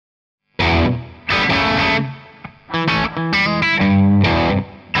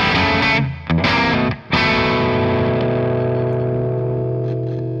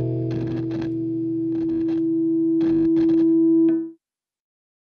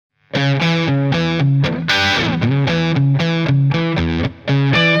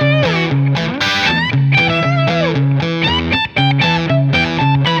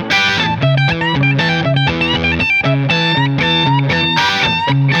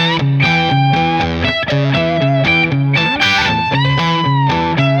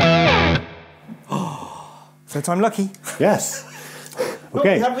but I'm lucky. Yes.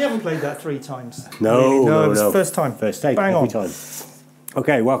 Okay. Well, we haven't played that 3 times. No, really. no, it was no. First time. First take, Bang every on. time.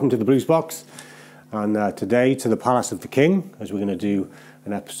 Okay, welcome to the Blues Box. And today to the Palace of the King, as we're going to do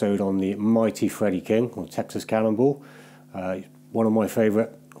an episode on the mighty Freddie King, or Texas Cannonball. One of my favourite,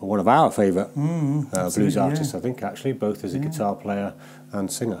 or one of our favourite blues artists, I think, actually, both as a guitar player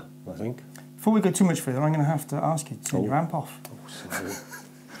and singer, I think. Before we go too much further, I'm going to have to ask you to turn your amp off. Oh, sorry.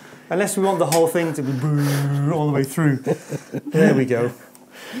 Unless we want the whole thing to be all the way through. There we go.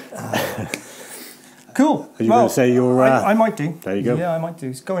 Cool. Are you going to say your... I might do. There you go. Yeah, I might do.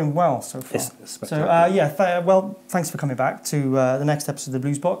 It's going well so far. So, well, thanks for coming back to the next episode of the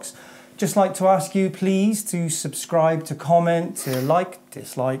Blues Box. Just like to ask you, please, to subscribe, to comment, to like,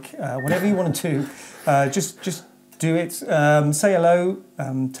 dislike, whatever you want to do. Just do it. Say hello.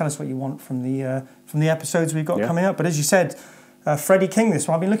 Tell us what you want from the episodes we've got coming up. But as you said, Freddie King. This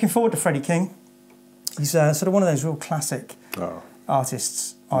one, I've been looking forward to Freddie King. He's sort of one of those real classic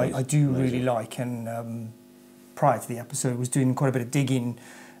artists I do really like. And prior to the episode, was doing quite a bit of digging.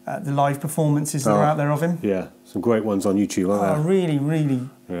 The live performances that are out there of him. Yeah, some great ones on YouTube, aren't there?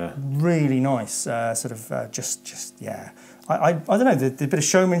 Really nice. I don't know, the bit of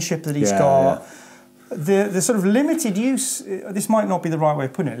showmanship that he's got. Yeah. The sort of limited use, this might not be the right way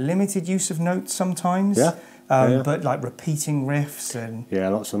of putting it, limited use of notes sometimes. But like repeating riffs and... Yeah,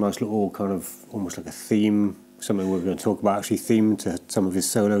 lots of nice little kind of, almost like a theme, something we're going to talk about, actually themed to some of his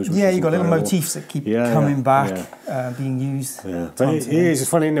solos. Yeah, you've got little motifs that keep coming back, being used. Yeah, but it is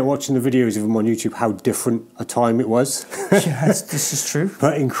funny, isn't it, watching the videos of him on YouTube, how different a time it was. Yeah, this is true.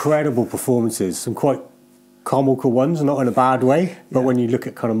 But incredible performances, some quite comical ones, not in a bad way, but when you look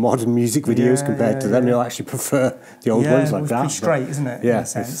at kind of modern music videos compared to them, you'll actually prefer the old ones like that. Yeah, it's pretty straight, isn't it? Yeah, in a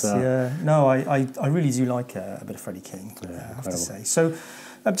sense. No, I really do like a bit of Freddie King, I have to say. So,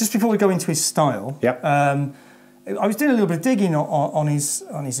 just before we go into his style, I was doing a little bit of digging on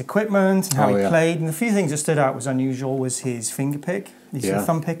his equipment and how he played, and a few things that stood out was unusual was his finger pick, his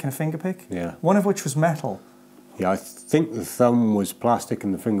thumb pick and a finger pick, one of which was metal. Yeah, I think the thumb was plastic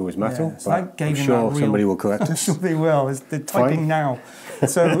and the finger was metal. Yeah, so but I'm sure somebody will correct us. I'm sure they will. They're typing now.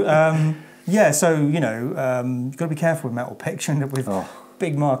 So, you've got to be careful with metal picks, with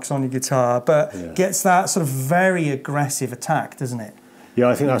big marks on your guitar, but gets that sort of very aggressive attack, doesn't it? Yeah,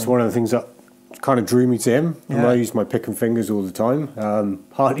 I think that's one of the things that kind of drew me to him. And I use my pick and fingers all the time,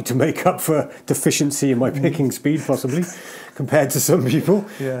 partly to make up for deficiency in my picking speed, possibly, compared to some people.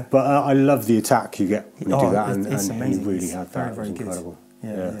 Yeah. But I love the attack you get when you do that, and he really had that. It was incredible.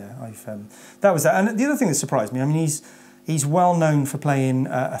 That was that. And the other thing that surprised me, I mean, he's well known for playing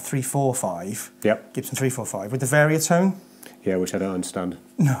a 3-4-5, Gibson 3-4-5, with the variatone. Yeah, which I don't understand.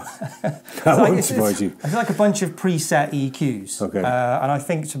 No. That won't surprise you. It's like a bunch of preset EQs. Okay. And I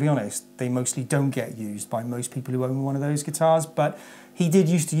think, to be honest, they mostly don't get used by most people who own one of those guitars, but he did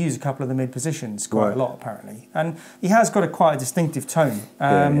used to use a couple of the mid positions quite a lot, apparently. And he has got quite a distinctive tone. He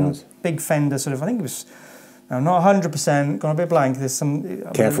has. Big Fender sort of, I think it was... I'm not 100%, gone a bit blank. There's some...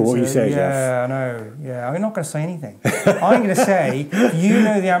 Careful what you say, Jeff. Yeah, I know. Yeah, I'm not going to say anything. I'm going to say, you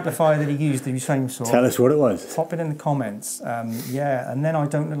know the amplifier that he used, that he was famous for. Tell us what it was. Pop it in the comments. And then I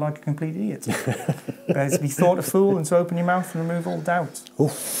don't look like a complete idiot. Better to be thought a fool and to open your mouth and remove all doubt.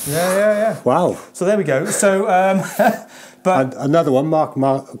 Oof. Yeah. Wow. So there we go. So... But and another one,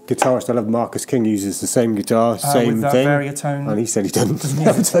 guitarist I love, Marcus King, uses the same guitar, same with that thing, variatone. and he said he doesn't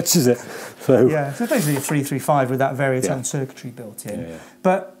never touches it. So so basically a 3-3-5 with that variatone circuitry built in.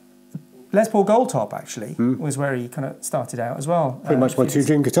 But Les Paul Goldtop actually was where he kind of started out as well. Pretty much my two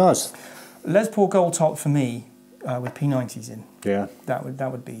dream guitars. Les Paul Goldtop for me with P90s in. Yeah, that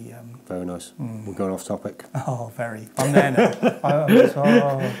would be very nice. We're going off topic. Oh, very. I'm there now.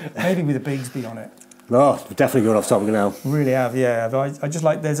 Maybe with a Bigsby on it. Oh, we're definitely going off topic now. Really have, yeah. But I just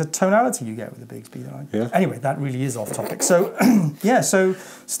like, there's a tonality you get with the Bigsby that I... Yeah. Anyway, that really is off topic. So, so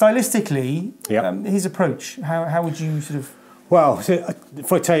stylistically, his approach, how would you sort of... Well, so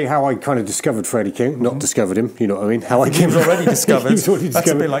if I tell you how I kind of discovered Freddie King, not discovered him, you know what I mean? How I came. He was already discovered. He was already discovered.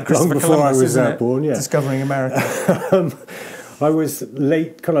 That's a bit like Christopher Columbus, isn't it? Born, Discovering America. I was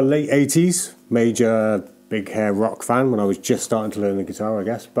late 80s, major big hair rock fan when I was just starting to learn the guitar, I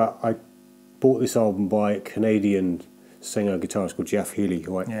guess. But I bought this album by a Canadian singer guitarist called Jeff Healey,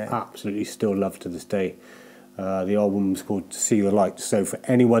 who I absolutely still love to this day. The album's called See the Light. So for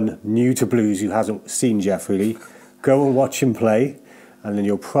anyone new to blues who hasn't seen Jeff Healey, go and watch him play, and then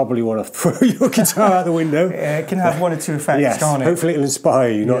you'll probably want to throw your guitar out the window. Yeah, it can have one or two effects, can't it? Hopefully it'll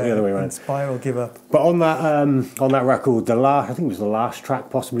inspire you, not the other way around. Inspire or give up. But on that record, I think it was the last track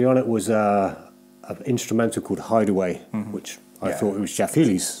possibly on it was an instrumental called Hideaway, which I thought it was Jeff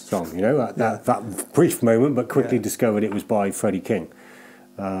Healey's song, you know, at that brief moment, but quickly discovered it was by Freddie King.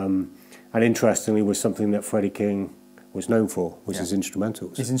 And interestingly, was something that Freddie King was known for, was his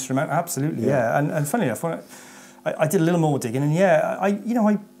instrumentals. His instrumental, absolutely, And funny enough, when I did a little more digging, and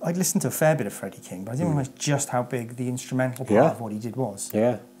I listened to a fair bit of Freddie King, but I didn't realise just how big the instrumental part of what he did was.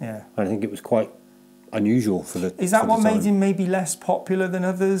 Yeah. I think it was quite unusual for the. Is that what made him maybe less popular than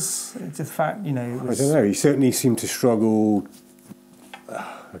others? The fact, you know, it was... I don't know. He certainly seemed to struggle.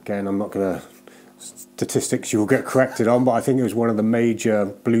 Again, I'm not going to. Statistics you'll get corrected on, but I think it was one of the major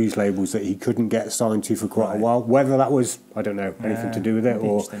blues labels that he couldn't get signed to for quite a while. Whether that was, I don't know, anything to do with it,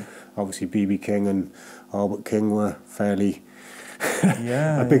 or obviously B.B. King and Albert King were fairly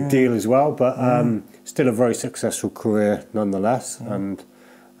a big deal as well. But still a very successful career nonetheless, and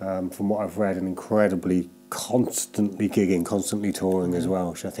from what I've read, an incredibly constantly gigging, constantly touring as well,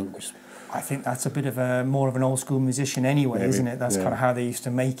 which I think was. I think that's a bit of a more of an old school musician anyway, isn't it? That's kind of how they used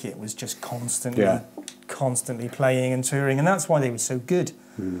to make it, was just constantly playing and touring, and that's why they were so good.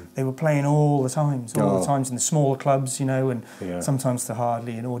 They were playing all the times in the smaller clubs, you know, and sometimes to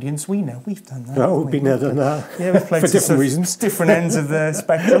hardly an audience. We've done that. Oh, we've been there, done that. Yeah, we've played for different reasons, different ends of the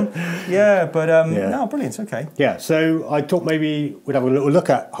spectrum. No, brilliant. Okay. Yeah, so I thought maybe we'd have a little look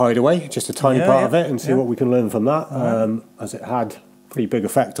at Hideaway, just a tiny part of it, and see what we can learn from that, as it had pretty big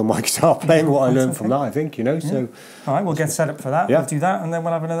effect on my guitar playing, what I learned from that, I think, you know. So, all right, we'll get set up for that. We'll do that, and then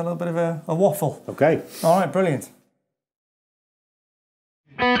we'll have another little bit of a waffle. Okay. All right, brilliant.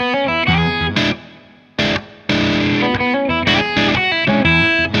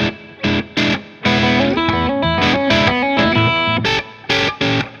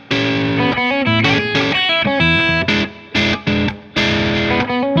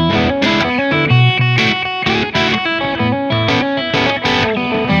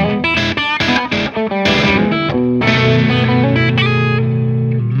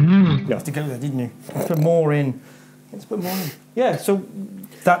 To go there, didn't you? Let's put more in. Yeah, so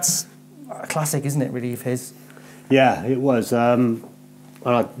that's a classic, isn't it, really, of his? Yeah, it was. The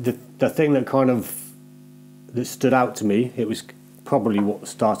thing that stood out to me, it was probably what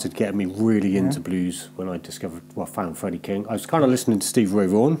started getting me really into blues when I found Freddie King. I was kind of listening to Stevie Ray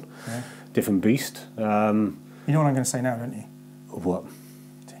Vaughan, different beast. You know what I'm going to say now, don't you? What?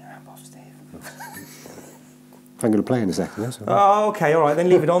 I'm going to play in a second. That's all right. Oh, okay, all right, then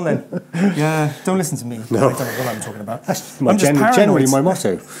leave it on then. Don't listen to me. No. I don't know what I'm talking about. That's generally my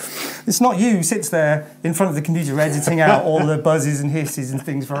motto. It's not you who sits there in front of the computer editing out all the buzzes and hisses and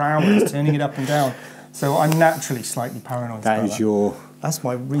things for hours, turning it up and down. So I'm naturally slightly paranoid about that. That's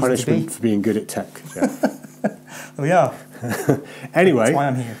my reason punishment to be. for being good at tech. There we are. Anyway. That's why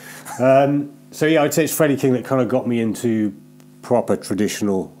I'm here. So yeah, I'd say it's Freddie King that kind of got me into proper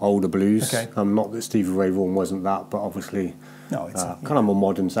traditional older blues. Okay. Not that Stevie Ray Vaughan wasn't that, but obviously it's kind of more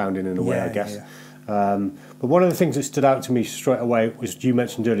modern sounding in a way, I guess. Yeah. But one of the things that stood out to me straight away was, you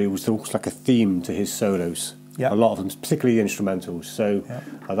mentioned earlier, was there was like a theme to his solos. Yeah. A lot of them, particularly the instrumentals. So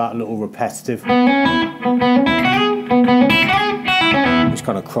that little repetitive, which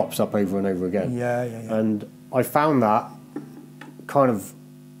kind of crops up over and over again. Yeah. And I found that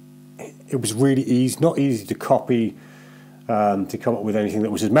it was really easy, not easy to copy, to come up with anything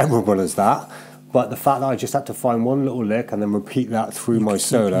that was as memorable as that, but the fact that I just had to find one little lick and then repeat that through my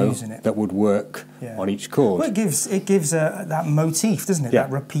solo that would work on each chord. Well, it gives that motif, doesn't it?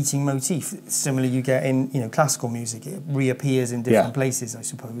 That repeating motif. Similarly, you get in classical music, it reappears in different places, I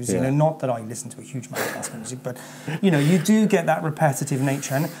suppose. You know, not that I listen to a huge amount of classical music, but you do get that repetitive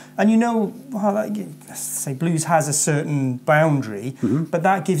nature, and say blues has a certain boundary, but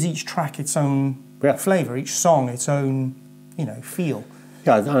that gives each track its own flavour, each song its own feel.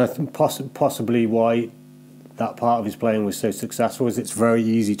 Yeah, and I think possibly why that part of his playing was so successful is it's very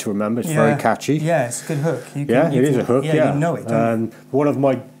easy to remember. It's very catchy. Yeah, it's a good hook. It is a hook. Yeah, you know it, don't you? One of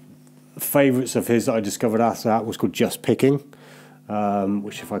my favourites of his that I discovered after that was called Just Picking,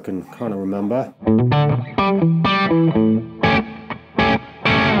 which if I can kind of remember.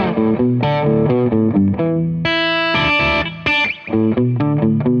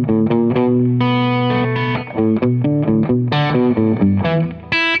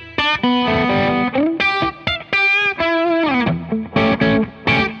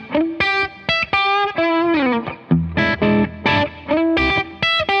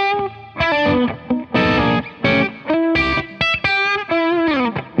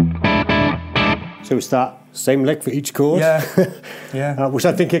 So it's that same lick for each chord. Yeah. Which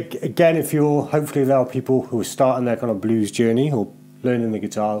I think, again, hopefully there are people who are starting their kind of blues journey or learning the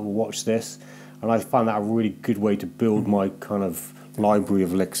guitar will watch this. And I found that a really good way to build my kind of library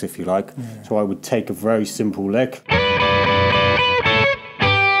of licks, if you like. So I would take a very simple lick.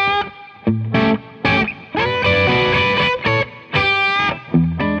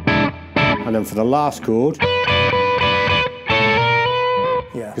 then for the last chord,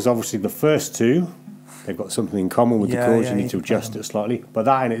 Yeah. because obviously the first two, they've got something in common with the chords. You need to adjust it slightly. But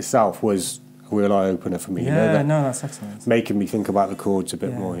that in itself was a real eye-opener for me. Yeah, no, that's excellent. Making me think about the chords a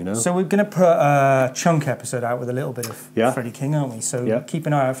bit more, you know. So we're going to put a chunk episode out with a little bit of Freddie King, aren't we? So keep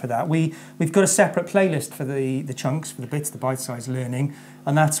an eye out for that. We've got a separate playlist for the chunks, for the bits, the bite-sized learning,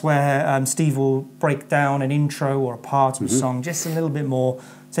 and that's where Steve will break down an intro or a part of a song just a little bit more.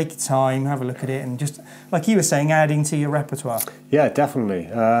 Take your time, have a look at it, and just, like you were saying, adding to your repertoire. Yeah, definitely.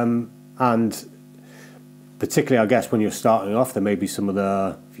 And particularly, I guess, when you're starting off, there may be some of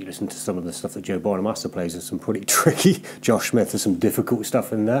the, if you listen to some of the stuff that Joe Bonamassa plays, there's some pretty tricky. Josh Smith, there's some difficult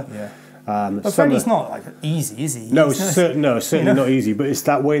stuff in there. Yeah. But Freddie's not like easy, is he? No, it's certainly not easy, but it's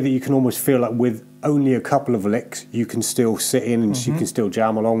that way that you can almost feel like with only a couple of licks, you can still sit in and you can still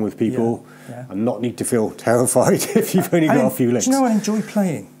jam along with people and not need to feel terrified if you've only got a few licks. Do you know, I enjoy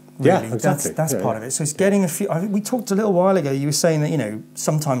playing. Really. Yeah, exactly. That's part of it. So it's getting a few. We talked a little while ago. You were saying that, you know,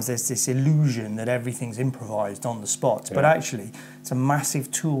 sometimes there's this illusion that everything's improvised on the spot, but actually it's a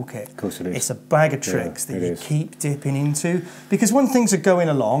massive toolkit. Of course it is. It's a bag of tricks that you keep dipping into, because when things are going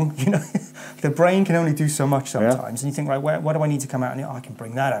along, you know, the brain can only do so much sometimes, and you think, right, where do I need to come out? And I can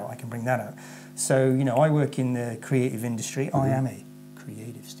bring that out. I can bring that out. So, you know, I work in the creative industry. I am a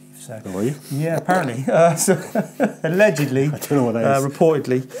creative, Steve. So, oh, are you? Yeah, apparently. So, allegedly. I don't know what that is.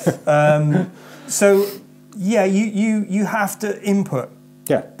 Reportedly. So, yeah, you have to input.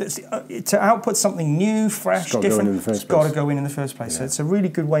 Yeah. To output something new, fresh, different, it's got to go in the first place. So it's a really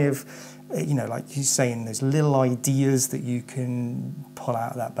good way of, you know, like he's saying, there's little ideas that you can pull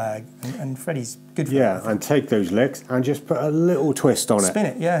out of that bag. And Freddie's good for that. Yeah, and take those licks and just put a little twist on it. Spin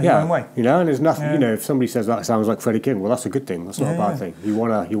it, your own way. You know, and there's nothing, you know, if somebody says that sounds like Freddie King, well, that's a good thing. That's not a bad thing. You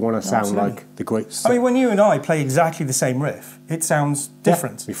wanna sound like the great... I mean, when you and I play exactly the same riff, it sounds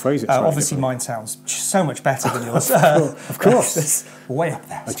different. We phrase it obviously, mine soun's so much better than yours. Of course. It's way up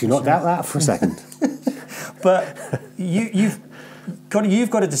there. I do not doubt that for a second. But you've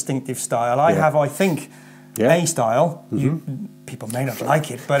got a distinctive style. I have, I think, a style. People may not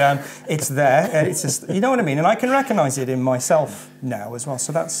like it, but it's there. It's just, you know what I mean? And I can recognise it in myself now as well.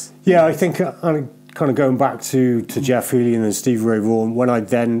 So that's... Yeah, I think I'm kind of going back to Jeff Healey and then Stevie Ray Vaughan. When I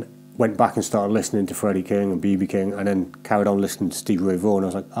then went back and started listening to Freddie King and BB King and then carried on listening to Stevie Ray Vaughan, I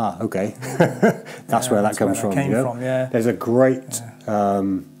was like, okay. That's where that comes from. There's a great...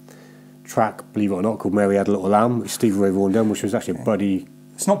 track, believe it or not, called Mary Had a Little Lamb, which Stevie Ray Vaughan done, which was actually a buddy...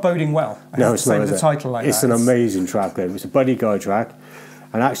 It's not boding well. No, it's not. The title like it's an amazing track, though. It's a buddy guy track.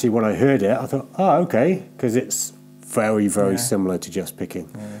 And actually, when I heard it, I thought, oh, okay, because it's very, very similar to Just Picking.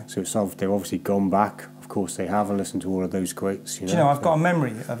 So they've obviously gone back. Of course, they have, and listened to all of those greats. Do you know, I've got a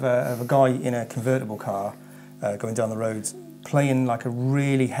memory of a guy in a convertible car going down the road playing like a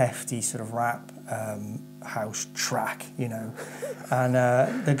really hefty sort of rap house track, you know, and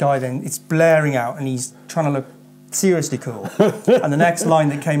the guy then, it's blaring out and he's trying to look seriously cool, and the next line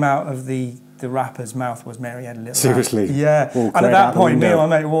that came out of the rapper's mouth was "Mary Had a Little Lamb." Seriously? Yeah. And at that point, me and my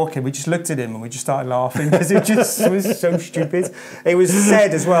mate walking, we just looked at him and we just started laughing because it just was so stupid. It was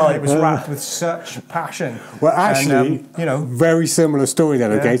said as well, it was rapped with such passion. Well, actually, and, you know, very similar story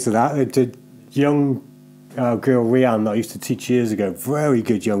then, okay, to that. The young girl, Rianne, that I used to teach years ago, very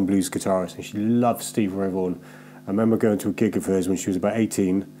good young blues guitarist, and she loved Stevie Ray Vaughan. I remember going to a gig of hers when she was about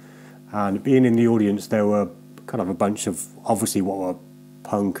 18, and being in the audience, there were kind of a bunch of, obviously, what were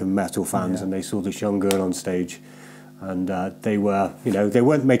punk and metal fans, and they saw this young girl on stage, and they were, you know, they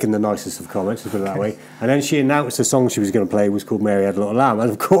weren't making the nicest of comments, to put it that way. And then she announced the song she was going to play was called Mary Had a Little Lamb, and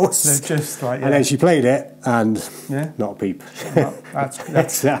of course, just like, and then she played it, and not a peep.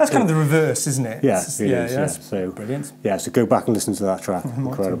 That's kind of the reverse, isn't it? Yeah, it is. So brilliant. Yeah, so go back and listen to that track.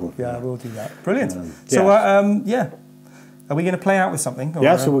 Incredible. Yeah, we'll do that. Brilliant. Are we going to play out with something?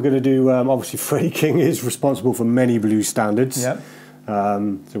 Yeah, so we're going to do, obviously Freddie King is responsible for many blues standards. Yep.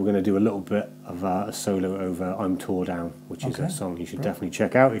 So we're going to do a little bit of a solo over I'm Tore Down, which is a song you should definitely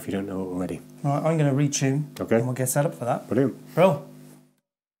check out if you don't know it already. Right, I'm going to retune. Okay. And we'll get set up for that. Brilliant. Brilliant.